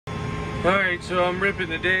Alright, so I'm ripping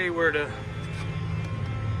the day where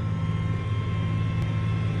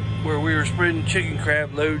we were spreading chicken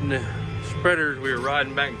crap, loading the spreaders. We were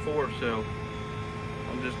riding back and forth, so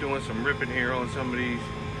I'm just doing some ripping here on some of these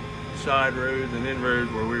side roads and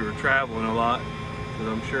inroads where we were traveling a lot, because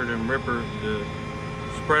I'm sure the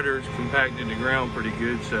spreaders compacted the ground pretty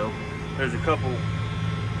good. So there's a couple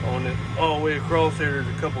on it all the way across there.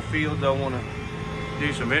 There's a couple fields I want to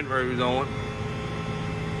do some inroads on,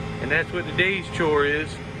 and that's what the day's chore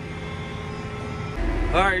is.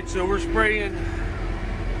 All right, so we're spraying.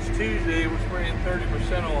 It's Tuesday. We're spraying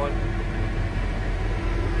 30% on,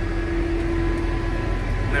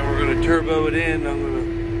 and then we're going to turbo it in. I'm going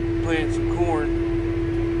to plant some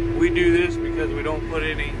corn. We do this because we don't put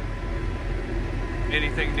anything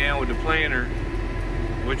down with the planter,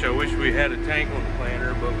 which I wish we had a tank on the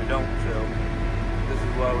planter, but we don't. So this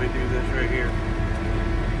is why we do this right here.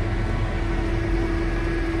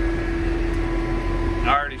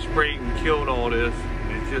 I already sprayed and killed all this.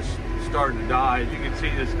 It's just starting to die. As you can see,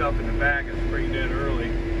 this stuff in the back I sprayed that early.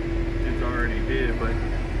 It's already did, but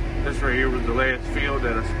this right here was the last field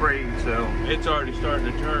that I sprayed, so it's already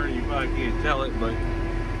starting to turn. You probably can't tell it, but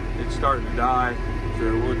it's starting to die.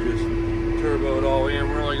 So we'll just turbo it all in.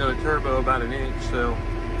 We're only going to turbo about 1 inch, so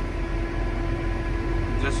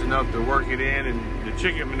just enough to work it in. And the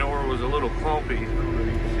chicken manure was a little clumpy. I don't know if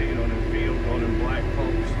you can see it on the field, on them black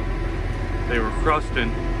clumps. They were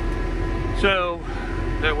crusting. So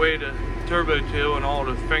that way the turbo till and all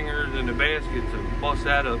the fingers and the baskets will bust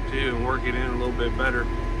that up too and work it in a little bit better.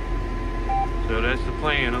 So that's the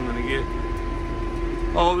plan. I'm gonna get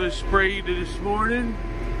all this sprayed this morning,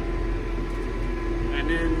 and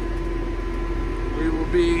then we will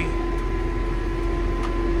be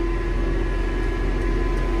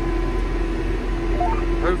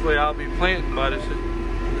hopefully I'll be planting by this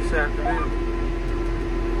afternoon.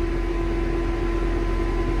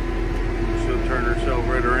 She'll turn herself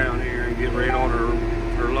right around here and get right on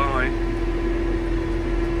her line.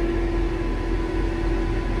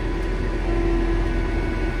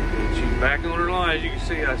 And she's back on her line. As you can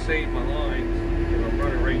see, I saved my lines. I'm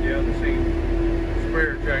running right down the same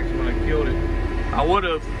sprayer tracks when I killed it. I would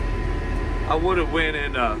have went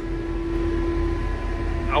and I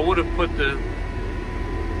would have put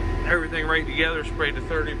everything right together, sprayed the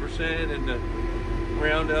 30% and the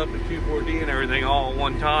Roundup and 2,4-D and everything all at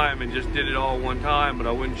one time, and just did it all at one time. But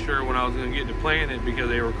I wasn't sure when I was going to get to plant it, because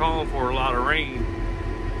they were calling for a lot of rain,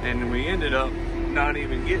 and we ended up not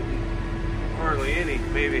even getting hardly any,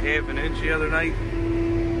 maybe half an inch the other night,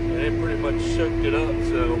 and it pretty much soaked it up.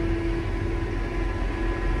 So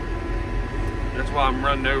that's why I'm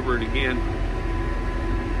running over it again.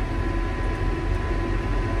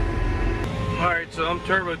 Alright, so I'm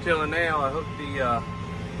turbo tilling now. I hooked the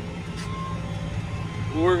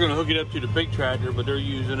we're going to hook it up to the big tractor, but they're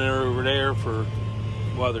using it over there for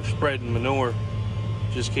while they're spreading manure,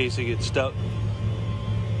 just in case it gets stuck.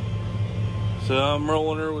 So I'm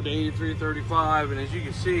rolling her with the 8335, and as you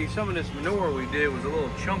can see, some of this manure we did was a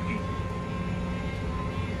little chunky,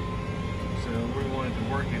 so we wanted to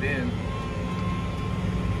work it in.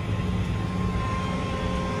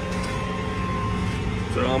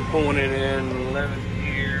 So I'm pulling it in 11th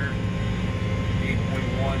gear,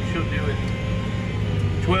 8.1. She'll do it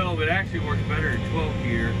 12. It actually works better in 12th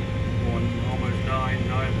gear, going almost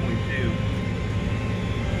 9.2.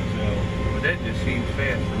 So, but that just seems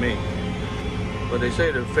fast to me. But they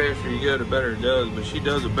say the faster you go, the better it does. But she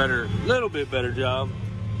does a little bit better job.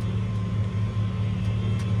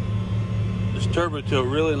 This turbo tilt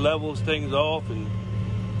really levels things off and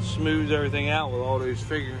smooths everything out with all those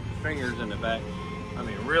fingers in the back. I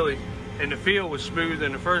mean, really, and the field was smooth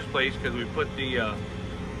in the first place because we put the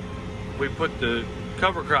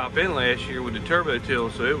cover crop in last year with the turbo till,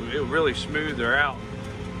 so it really smoothed her out.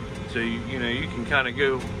 So you know, you can kind of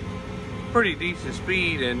go pretty decent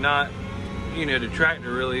speed and not, you know, the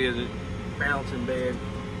tractor really isn't bouncing bad.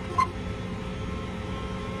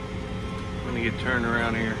 Let me get turned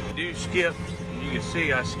around here. I do skip. You can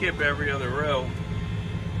see I skip every other row. You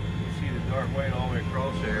see the dark white all the way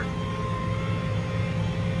across there.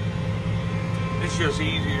 It's just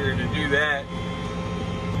easier to do that.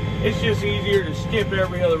 It's just easier to skip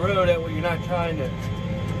every other row. That way you're not trying to,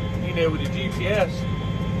 you know, with the GPS,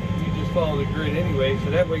 you just follow the grid anyway. So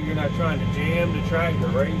that way you're not trying to jam the tractor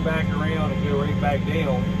right back around and go right back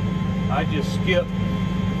down. I just skip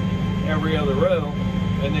every other row,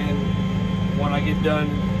 and then when I get done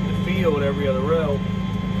the field every other row,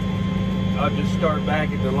 I'll just start back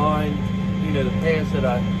at the line, you know, the pass that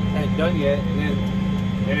I hadn't done yet,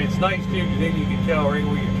 and it's nice too, because then you can tell right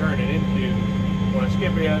where you're turning into. When I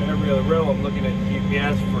skip every other row, I'm looking at the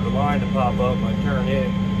GPS for the line to pop up and I turn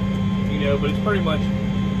in. You know, but it's pretty much,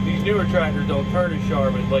 these newer tractors don't turn as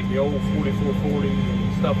sharp as like the old 4440s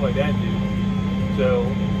and stuff like that do. So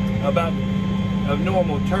about a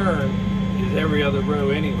normal turn is every other row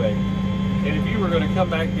anyway. And if you were going to come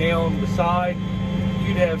back down the side,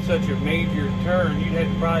 you'd have such a major turn, you'd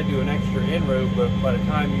have to probably do an extra inroad, but by the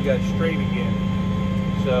time you got straight again.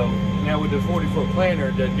 So now with the 40-foot planter,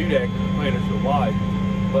 it doesn't do that because the planter's so wide.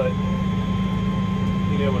 But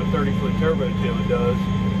you know, with a 30-foot turbo tail, it does.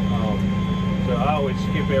 So I always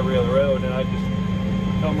skip every other row, and then I just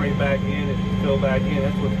come right back in and fill back in.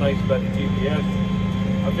 That's what's nice about the GPS.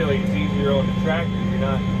 I feel like it's easier on the tractor. You're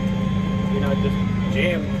not just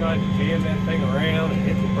trying to jam that thing around and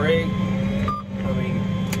hit the brake. I mean,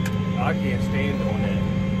 I can't stand doing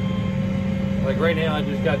that. Like right now, I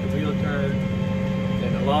just got the wheel turned,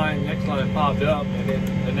 and the next line popped up, and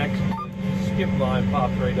then the next skip line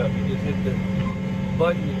popped right up. You just hit the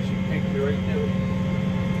button and she takes you right to it.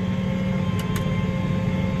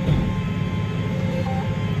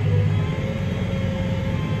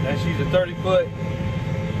 Now she's a 30-foot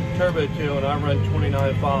turbo tail, and I run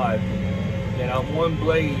 29.5, and I'm one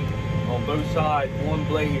blade on both sides, one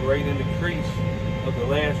blade right in the crease of the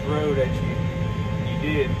last row that you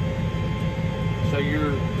did. So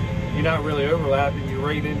you're not really overlapping, you're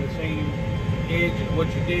right in the same edge as what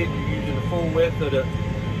you did. You're using the full width of the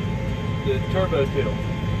turbo tail.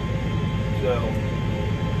 So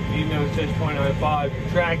even though it says 29.5, you're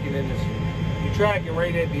tracking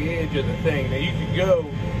right at the edge of the thing. Now you could go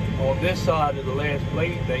on this side of the last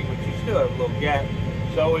blade thing, but you still have a little gap.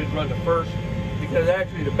 So I always run the first, because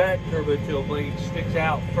actually the back turbo tail blade sticks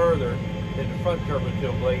out further than the front turbo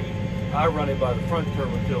tail blade. I run it by the front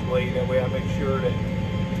turbo tail blade. That way I make sure that,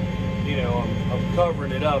 you know, I'm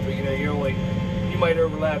covering it up. But, you know, you might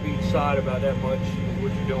overlap each side about that much is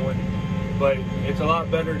what you're doing. But it's a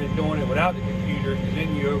lot better than doing it without the computer, because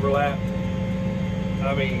then you overlap.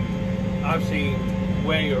 I mean, I've seen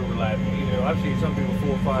way overlap. You know, I've seen some people 4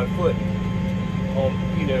 or 5 foot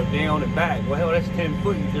on, you know, down and back. Well, hell, that's 10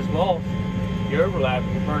 foot you just lost. You're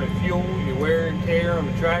overlapping, you're burning fuel, you're wear and tear on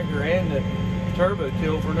the tractor and the turbo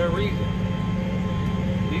tail for no reason.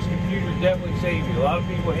 These computers definitely save you. A lot of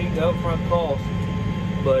people hate the upfront cost,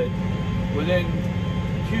 but within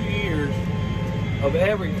 2 years of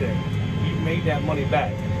everything, you've made that money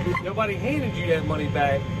back. Nobody handed you that money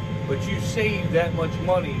back, but you saved that much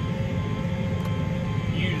money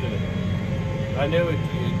using it. I know it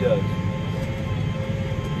does.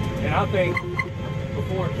 And I think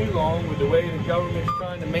before too long, with the way the government's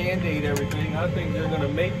trying to mandate everything, I think they're going to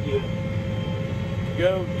make you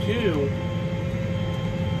go to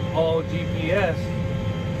all GPS.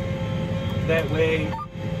 That way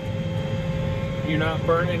you're not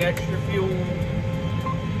burning extra fuel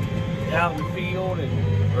out in the field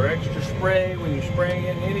or extra spray when you're spraying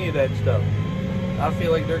it, any of that stuff. I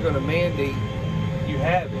feel like they're going to mandate you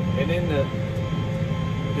have it. And then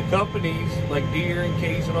the companies like Deere and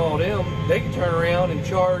Case and all them, they can turn around and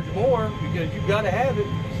charge more because you've got to have it.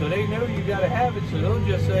 So they know you got to have it. So they'll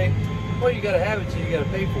just say, well, you got to have it, so you got to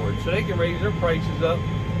pay for it. So they can raise their prices up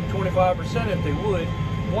 25% if they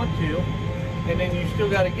want to, and then you still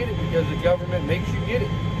got to get it because the government makes you get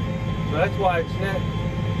it. So that's why it's not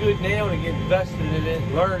good now to get invested in it,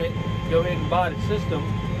 learn it, go ahead and buy the system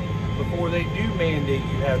before they do mandate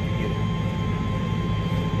you have to get it.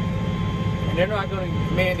 And they're not going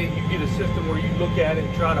to mandate you get a system where you look at it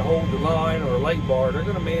and try to hold the line or a light bar. They're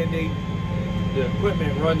going to mandate the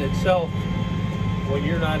equipment run itself when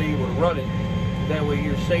you're not able to run it. That way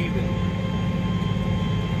you're saving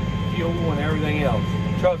fuel and everything else.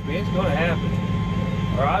 Trust me, it's going to happen.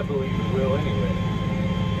 Or I believe it will anyway.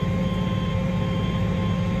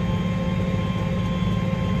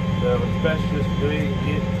 So it's best just to go ahead and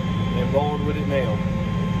get involved with it now.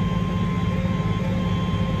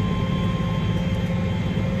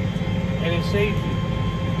 And it saves you.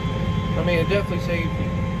 I mean, it definitely saves you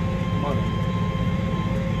money.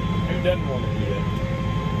 Who doesn't want to do that?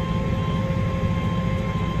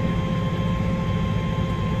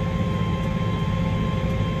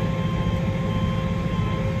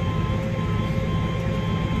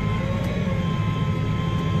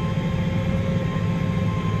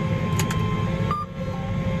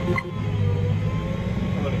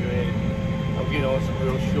 I'm going to go ahead. I'm getting on some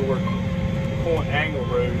real short point angle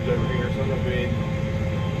roads over here, so I'm going to go ahead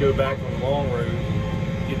and go back on the long roads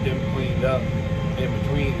and get them cleaned up in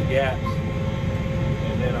between the gaps,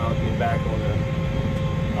 and then I'll get back on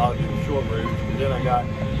I'll do the short roads, because then I got,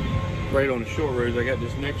 right on the short roads, I got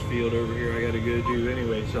this next field over here I got to go do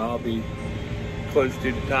anyway, so I'll be close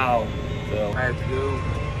to the tile, so I have to go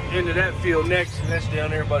into that field next, and that's down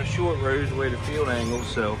there by the short rows, the way the field angles,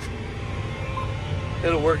 so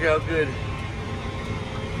it'll work out good.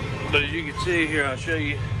 But as you can see here, I'll show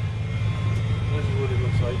you, this is what it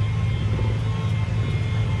looks like.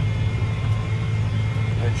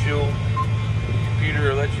 And the computer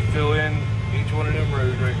will let you fill in each one of them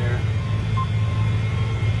rows right there.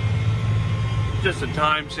 Just a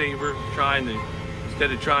time saver,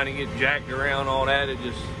 instead of trying to get jacked around all that,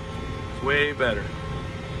 it's way better.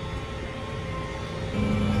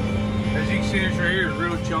 As you can see, this right here is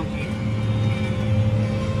real chunky.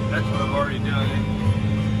 That's what I've already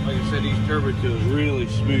done. Like I said, these turbo tools really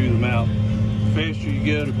smooth them out. The faster you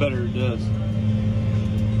go, the better it does.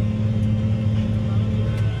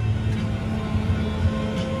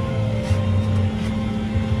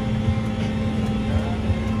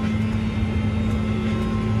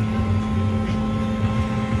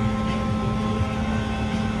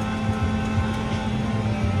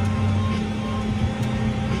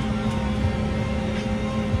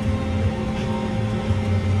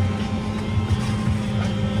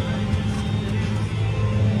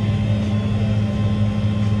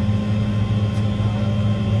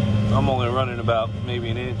 I'm only running about maybe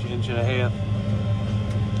an inch and a half.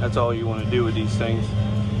 That's all you want to do with these things.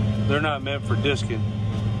 They're not meant for disking.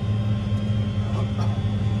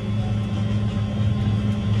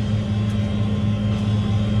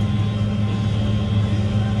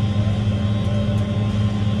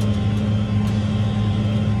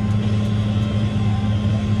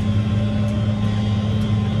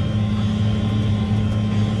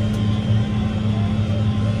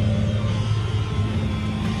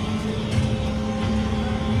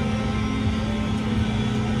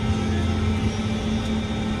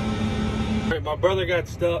 My brother got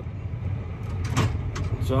stuck,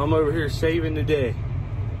 so I'm over here saving the day.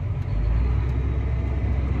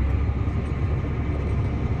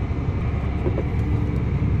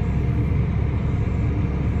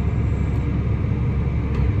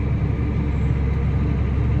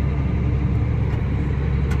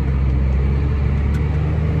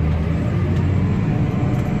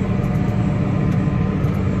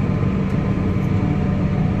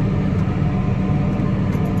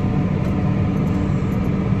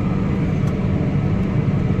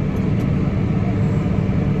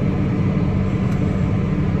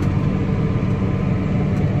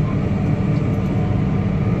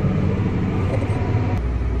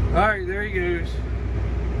 Alright, there he goes.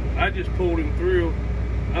 I just pulled him through.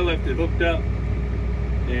 I left it hooked up,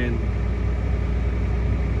 and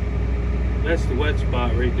that's the wet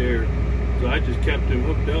spot right there. So I just kept him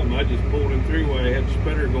hooked up, and I just pulled him through while I had the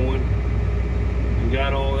spreader going and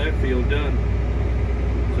got all that field done.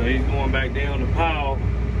 So he's going back down to Powell.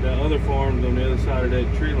 That other farm's on the other side of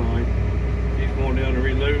that tree line. He's going down to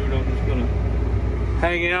reload. I'm just gonna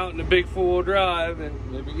hang out in the big 4-wheel drive,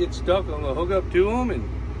 and if he gets stuck, I'm gonna hook up to him, and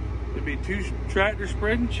it'll be 2 tractors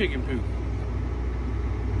spreading chicken poop.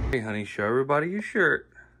 Hey honey, show everybody your shirt.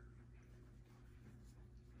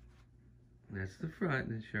 That's the front,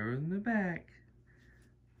 and show them the back.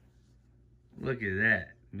 Look at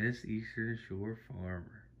that, Miss Eastern Shore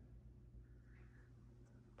Farmer.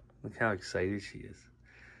 Look how excited she is.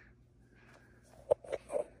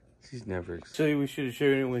 She's never excited. So we should have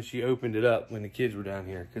shown it when she opened it up when the kids were down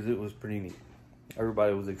here, because it was pretty neat.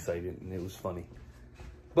 Everybody was excited and it was funny.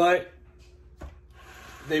 But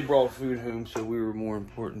they brought food home, so we were more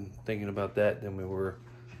important thinking about that than we were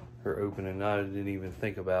her opening. I didn't even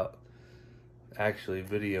think about actually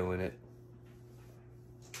videoing it,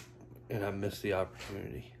 and I missed the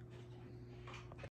opportunity.